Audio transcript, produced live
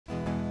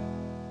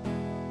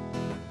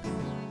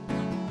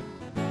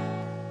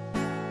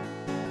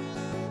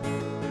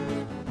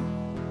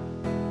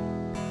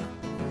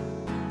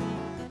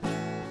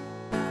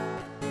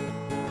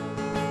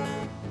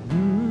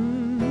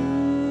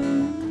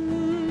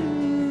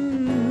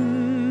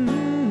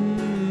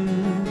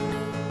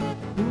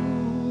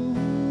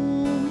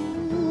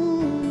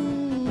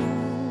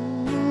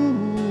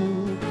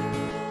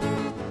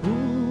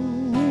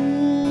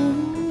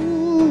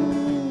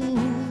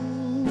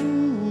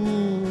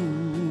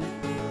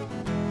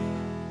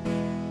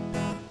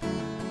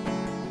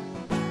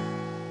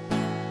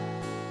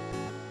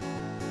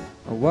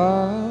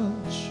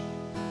watch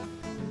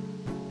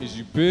as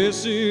you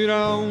pass it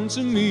on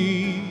to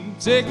me.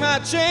 Take my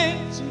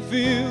chance and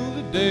feel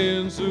the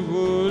dance of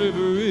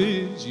whatever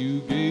it is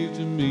you gave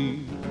to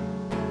me.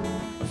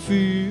 I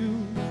feel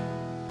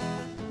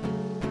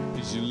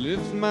as you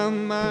lift my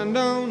mind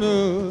on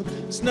up.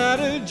 It's not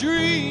a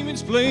dream,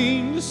 it's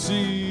plain to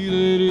see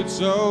that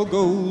it's all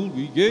gold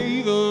we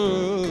gave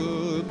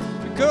up.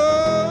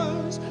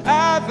 Because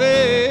I've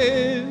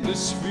had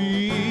this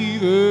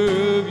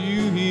fever of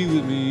you here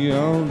with me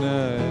all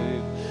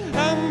night.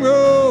 I'm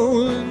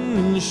rolling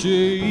and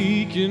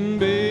shaking,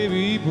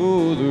 baby,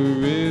 pour the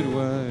red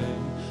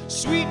wine.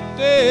 Sweet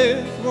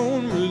death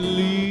won't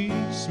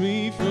release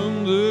me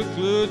from the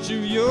clutch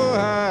of your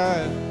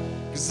heart.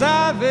 'Cause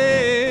I've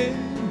had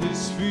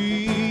this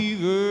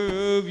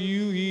fever of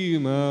you here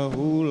my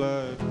whole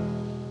life.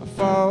 I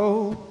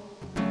fall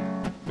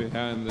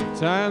behind the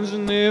times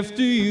and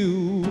after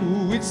you.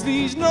 It's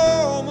these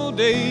normal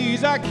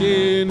days I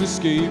can't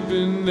escape,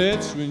 and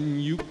that's when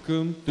you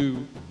come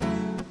through.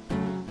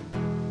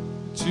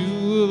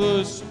 Two of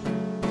us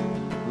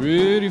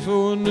ready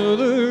for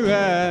another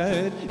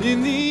ride.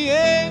 In the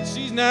end,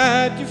 she's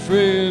not your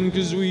friend,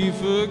 'cause we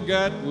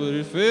forgot what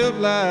it felt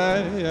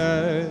like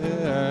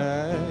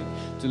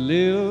to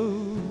live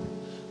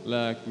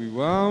like we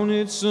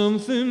wanted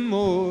something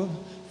more.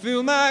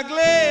 Fill my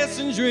glass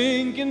and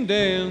drink and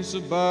dance a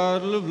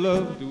bottle of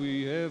love. Do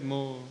we have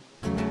more?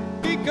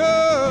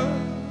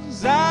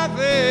 Because I've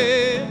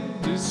had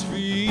this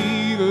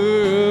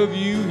fever of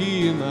you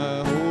here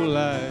my whole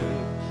life.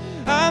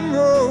 I'm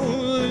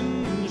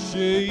rolling and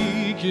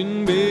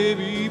shaking,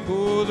 baby,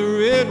 pour the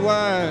red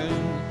wine.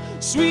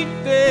 Sweet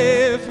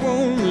death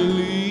won't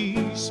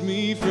release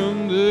me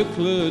from the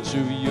clutch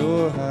of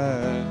your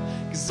heart.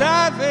 'Cause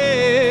I've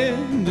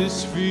had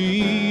this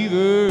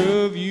fever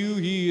of you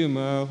here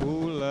my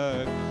whole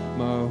life,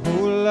 my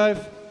whole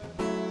life.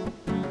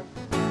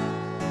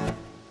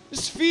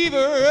 This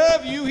fever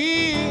of you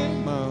here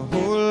my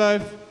whole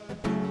life.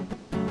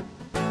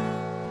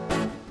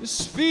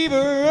 This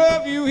fever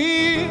of you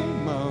here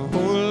my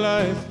whole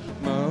life,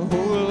 my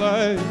whole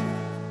life.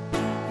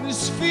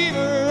 This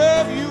fever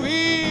of you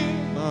here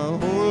my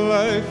whole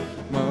life,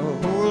 my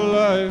whole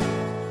life.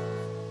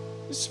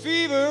 This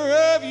fever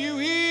of you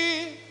here.